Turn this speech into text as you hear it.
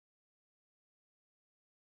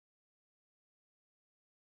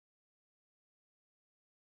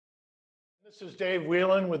This is Dave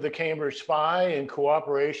Whelan with the Cambridge Spy in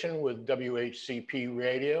cooperation with WHCP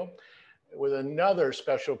Radio with another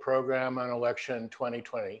special program on election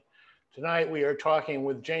 2020. Tonight we are talking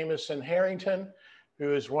with Jameson Harrington,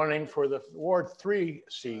 who is running for the Ward 3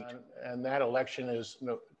 seat, and that election is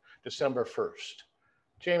December 1st.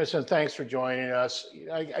 Jameson, thanks for joining us.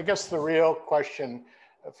 I guess the real question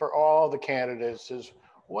for all the candidates is,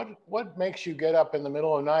 what makes you get up in the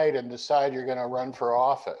middle of the night and decide you're going to run for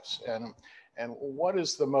office? And what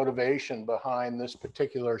is the motivation behind this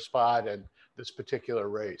particular spot and this particular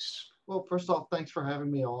race? Well, first off, thanks for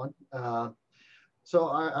having me on. So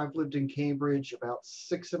I've lived in Cambridge about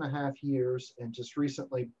 6.5 years and just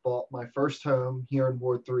recently bought my first home here in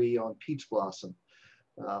Ward 3 on Peach Blossom.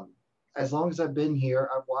 As long as I've been here,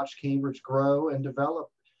 I've watched Cambridge grow and develop,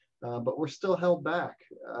 but we're still held back.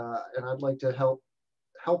 And I'd like to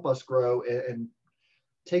help us grow and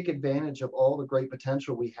take advantage of all the great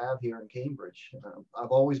potential we have here in Cambridge.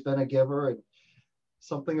 I've always been a giver, and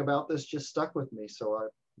something about this just stuck with me, so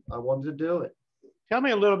I wanted to do it. Tell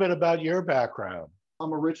me a little bit about your background.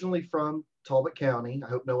 I'm originally from Talbot County. I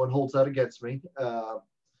hope no one holds that against me.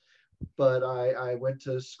 But I went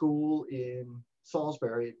to school in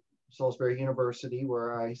Salisbury University,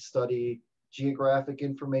 where I studied geographic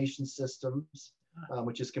information systems,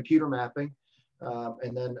 which is computer mapping.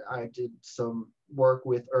 And then I did some work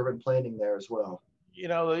with urban planning there as well. You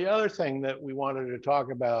know, the other thing that we wanted to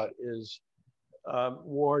talk about is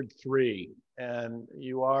Ward 3, and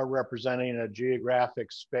you are representing a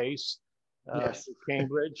geographic space, Yes.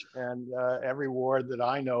 Cambridge, and every ward that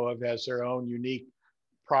I know of has their own unique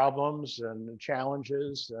problems and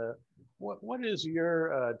challenges. What is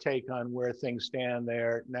your take on where things stand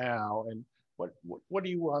there now, and what do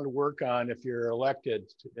you want to work on if you're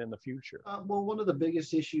elected in the future? Well, one of the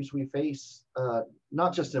biggest issues we face,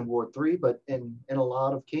 not just in Ward 3, but in a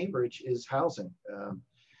lot of Cambridge, is housing.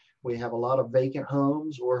 We have a lot of vacant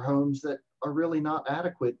homes or homes that are really not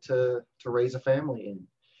adequate to raise a family in.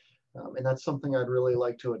 And that's something I'd really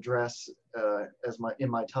like to address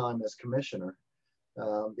in my time as commissioner.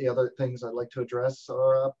 The other things I'd like to address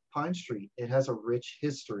are Pine Street. It has a rich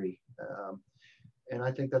history. And I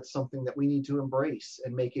think that's something that we need to embrace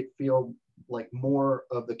and make it feel like more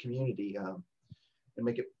of the community, and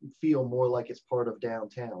make it feel more like it's part of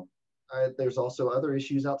downtown. There's also other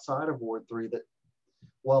issues outside of Ward 3 that,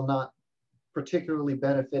 while not particularly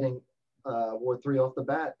benefiting Ward 3 off the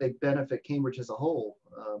bat, they benefit Cambridge as a whole.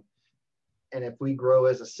 And if we grow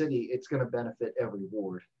as a city, it's going to benefit every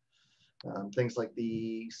ward. Things like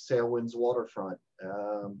the Sailwinds waterfront,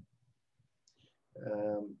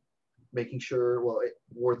 making sure,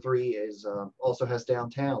 Ward 3 is also has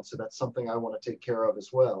downtown, so that's something I want to take care of as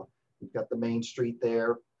well. We've got the main street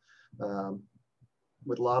there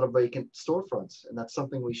with a lot of vacant storefronts, and that's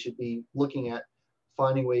something we should be looking at,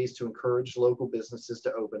 finding ways to encourage local businesses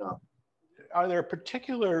to open up. Are there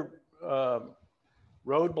particular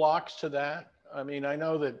roadblocks to that? I mean, I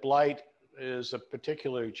know that blight is a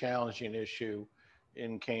particularly challenging issue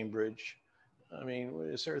in Cambridge. I mean,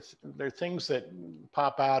 is there things that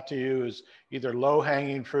pop out to you as either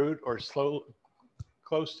low-hanging fruit or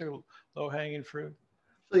close to low-hanging fruit?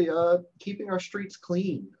 Keeping our streets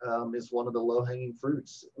clean is one of the low-hanging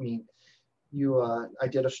fruits. I mean, I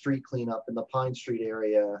did a street cleanup in the Pine Street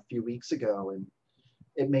area a few weeks ago, and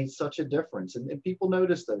it made such a difference. And people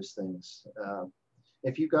notice those things.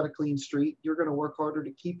 If you've got a clean street, you're going to work harder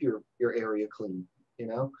to keep your area clean, you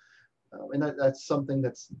know? And that's something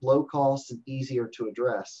that's low cost and easier to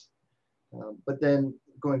address. But then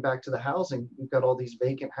going back to the housing, we've got all these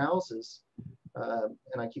vacant houses.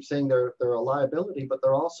 And I keep saying they're a liability, but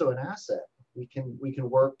they're also an asset. We can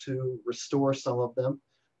work to restore some of them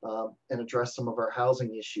and address some of our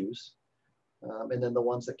housing issues. And then the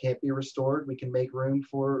ones that can't be restored, we can make room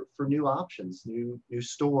for new options, new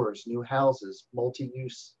stores, new houses,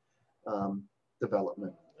 multi-use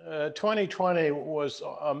development. 2020 was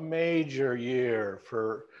a major year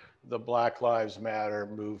for the Black Lives Matter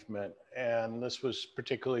movement, and this was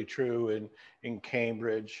particularly true in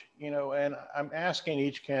Cambridge. You know, and I'm asking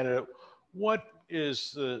each candidate, what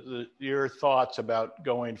is your thoughts about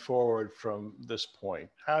going forward from this point?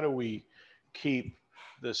 How do we keep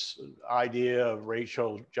this idea of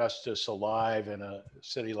racial justice alive in a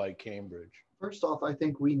city like Cambridge? First off, I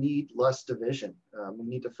think we need less division. We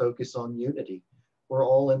need to focus on unity. We're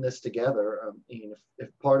all in this together.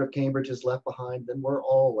 If part of Cambridge is left behind, then we're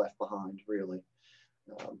all left behind, really.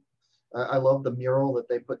 I love the mural that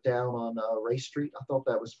they put down on Race Street. I thought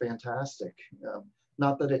that was fantastic.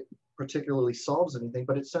 Not that it particularly solves anything,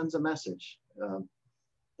 but it sends a message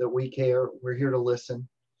that we care, we're here to listen.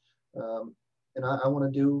 and I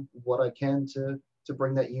want to do what I can to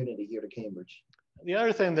bring that unity here to Cambridge. The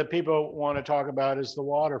other thing that people want to talk about is the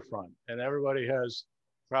waterfront, and everybody has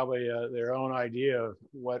probably their own idea of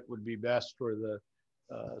what would be best for the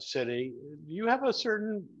city. Do you have a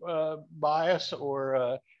certain bias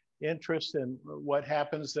or interest in what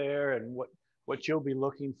happens there and what you'll be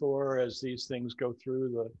looking for as these things go through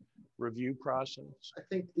the review process? I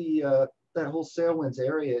think that whole Sailwinds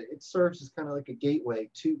area, it serves as kind of like a gateway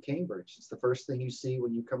to Cambridge. It's the first thing you see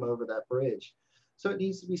when you come over that bridge. So it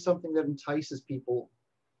needs to be something that entices people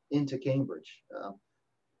into Cambridge.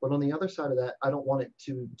 But on the other side of that, I don't want it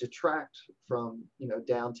to detract from,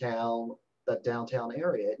 downtown, that downtown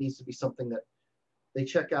area. It needs to be something that they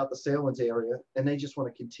check out the Sailwinds area and they just want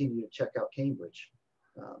to continue to check out Cambridge.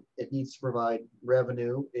 It needs to provide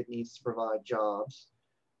revenue. It needs to provide jobs.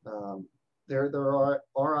 There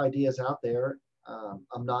are ideas out there.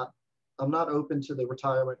 I'm not open to the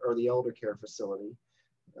retirement or the elder care facility.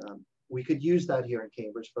 We could use that here in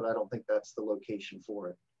Cambridge, but I don't think that's the location for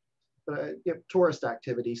it. But tourist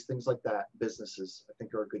activities, things like that, businesses, I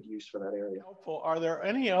think are a good use for that area. Helpful. Are there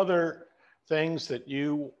any other things that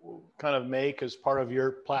you kind of make as part of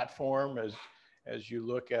your platform as you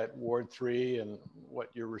look at Ward 3 and what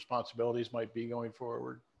your responsibilities might be going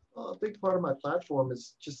forward? A big part of my platform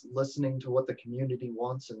is just listening to what the community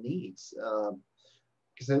wants and needs,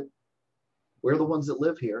 because we're the ones that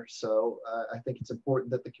live here. So I think it's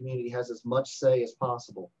important that the community has as much say as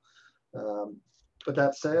possible. But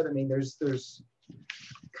that said, I mean, there's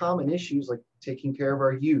common issues like taking care of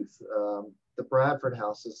our youth. The Bradford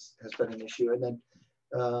House has been an issue. And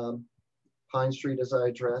then Pine Street, as I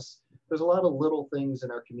address, there's a lot of little things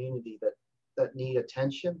in our community that need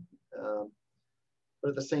attention. But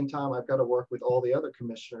at the same time, I've got to work with all the other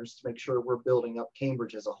commissioners to make sure we're building up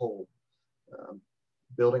Cambridge as a whole,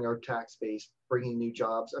 building our tax base, bringing new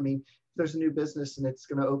jobs. I mean, if there's a new business and it's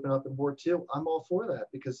going to open up in Ward 2, I'm all for that,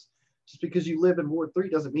 because just because you live in Ward 3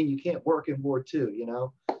 doesn't mean you can't work in Ward 2,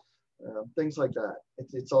 things like that.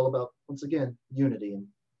 It's all about, once again, unity and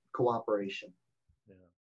cooperation.